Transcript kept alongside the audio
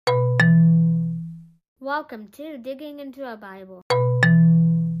Welcome to Digging into a Bible.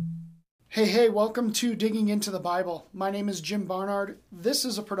 Hey, welcome to Digging into the Bible. My name is Jim Barnard. This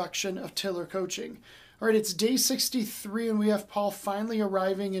is a production of Tiller Coaching. All right, it's day 63, and we have Paul finally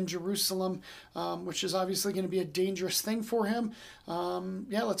arriving in Jerusalem, which is obviously going to be a dangerous thing for him.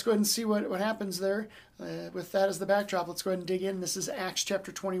 Let's go ahead and see what happens there. With that as the backdrop, let's go ahead and dig in. This is Acts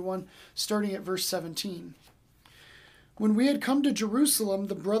chapter 21, starting at verse 17. When we had come to Jerusalem,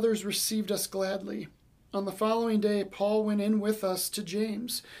 the brothers received us gladly. On the following day, Paul went in with us to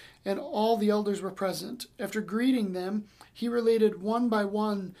James, and all the elders were present. After greeting them, he related one by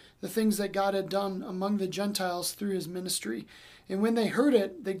one the things that God had done among the Gentiles through his ministry. And when they heard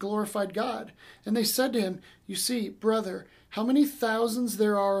it, they glorified God. And they said to him, "You see, brother, how many thousands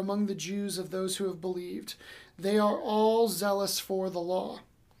there are among the Jews of those who have believed. They are all zealous for the law.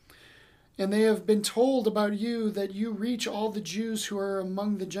 And they have been told about you that you reach all the Jews who are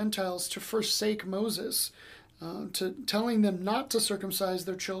among the Gentiles to forsake Moses, to telling them not to circumcise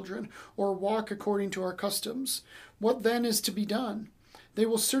their children or walk according to our customs. What then is to be done? They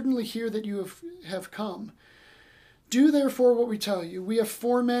will certainly hear that you have come. Do therefore what we tell you. We have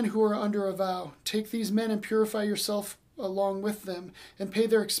 4 men who are under a vow. Take these men and purify yourself along with them, and pay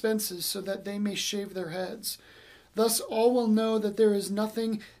their expenses so that they may shave their heads. Thus all will know that there is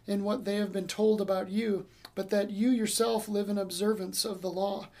nothing in what they have been told about you, but that you yourself live in observance of the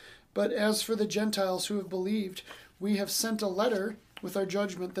law. But as for the Gentiles who have believed, we have sent a letter with our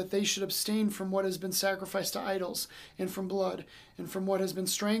judgment that they should abstain from what has been sacrificed to idols, and from blood, and from what has been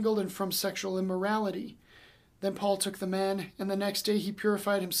strangled, and from sexual immorality." Then Paul took the men, and the next day he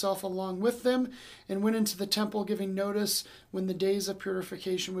purified himself along with them, and went into the temple, giving notice when the days of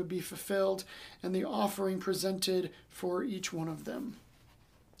purification would be fulfilled, and the offering presented for each one of them.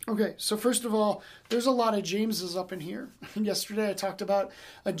 Okay, so first of all, there's a lot of Jameses up in here. Yesterday I talked about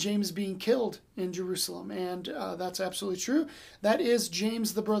a James being killed in Jerusalem, and that's absolutely true. That is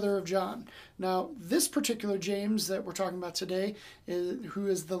James, the brother of John. Now, this particular James that we're talking about today, who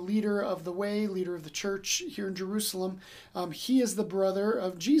is the leader of the way, leader of the church here in Jerusalem, he is the brother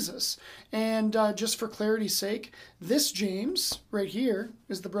of Jesus. And just for clarity's sake, this James right here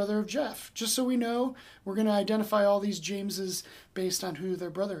is the brother of Jeff. Just so we know, we're going to identify all these Jameses based on who their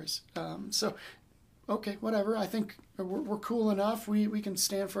brother is. Okay, whatever. I think we're cool enough. We can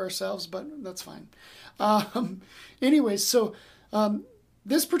stand for ourselves, but that's fine. Anyways, so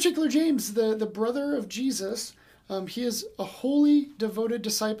this particular James, the brother of Jesus, he is a wholly devoted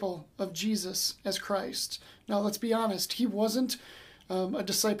disciple of Jesus as Christ. Now, let's be honest. He wasn't a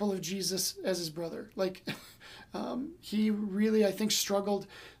disciple of Jesus as his brother. He really, I think, struggled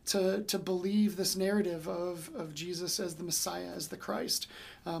to believe this narrative of Jesus as the Messiah, as the Christ.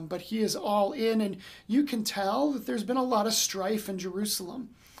 But he is all in, and you can tell that there's been a lot of strife in Jerusalem.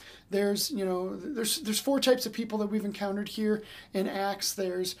 There's 4 types of people that we've encountered here in Acts.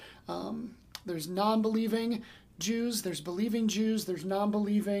 There's non-believing Jews, there's believing Jews, there's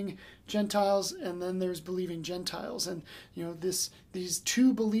non-believing Gentiles, and then there's believing Gentiles. And these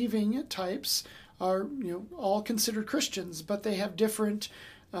 2 believing types are all considered Christians, but they have different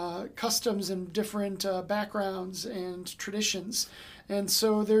customs and different backgrounds and traditions. And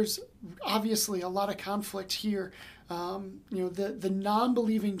so there's obviously a lot of conflict here. The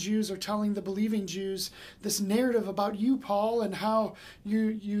non-believing Jews are telling the believing Jews this narrative about you, Paul, and how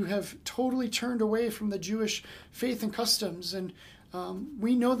you have totally turned away from the Jewish faith and customs. And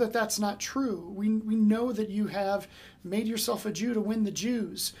we know that that's not true. We know that you have made yourself a Jew to win the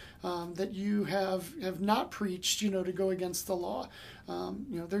Jews, that you have not preached, to go against the law.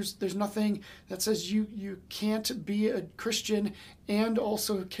 There's nothing that says you can't be a Christian and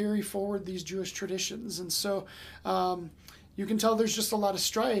also carry forward these Jewish traditions. And so you can tell there's just a lot of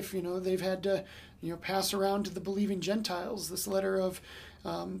strife. They've had to pass around to the believing Gentiles this letter of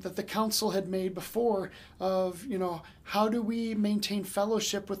that the council had made before of, how do we maintain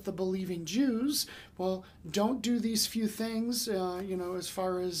fellowship with the believing Jews? Well, don't do these few things, as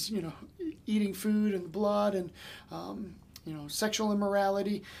far as, eating food and blood and, sexual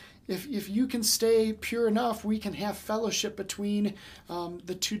immorality. If you can stay pure enough, we can have fellowship between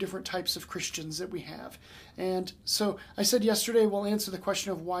the 2 different types of Christians that we have. And so I said yesterday we'll answer the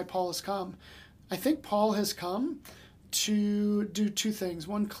question of why Paul has come. I think Paul has come to do 2 things.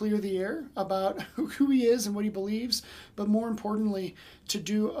 One, clear the air about who he is and what he believes, but more importantly, to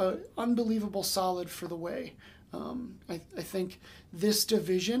do an unbelievable solid for the way. I think this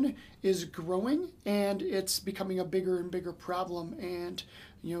division is growing, and it's becoming a bigger and bigger problem. And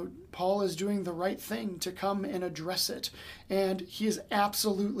Paul is doing the right thing to come and address it, and he is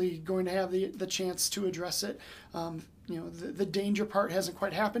absolutely going to have the chance to address it. The danger part hasn't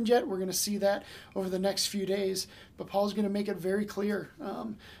quite happened yet. We're going to see that over the next few days, but Paul's going to make it very clear,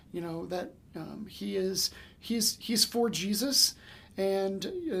 that he's for Jesus,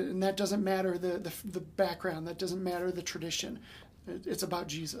 and that doesn't matter the background, that doesn't matter the tradition. It's about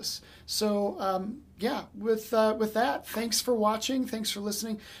Jesus. So with that, thanks for watching. Thanks for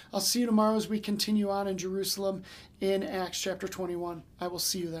listening. I'll see you tomorrow as we continue on in Jerusalem in Acts chapter 21. I will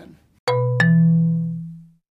see you then.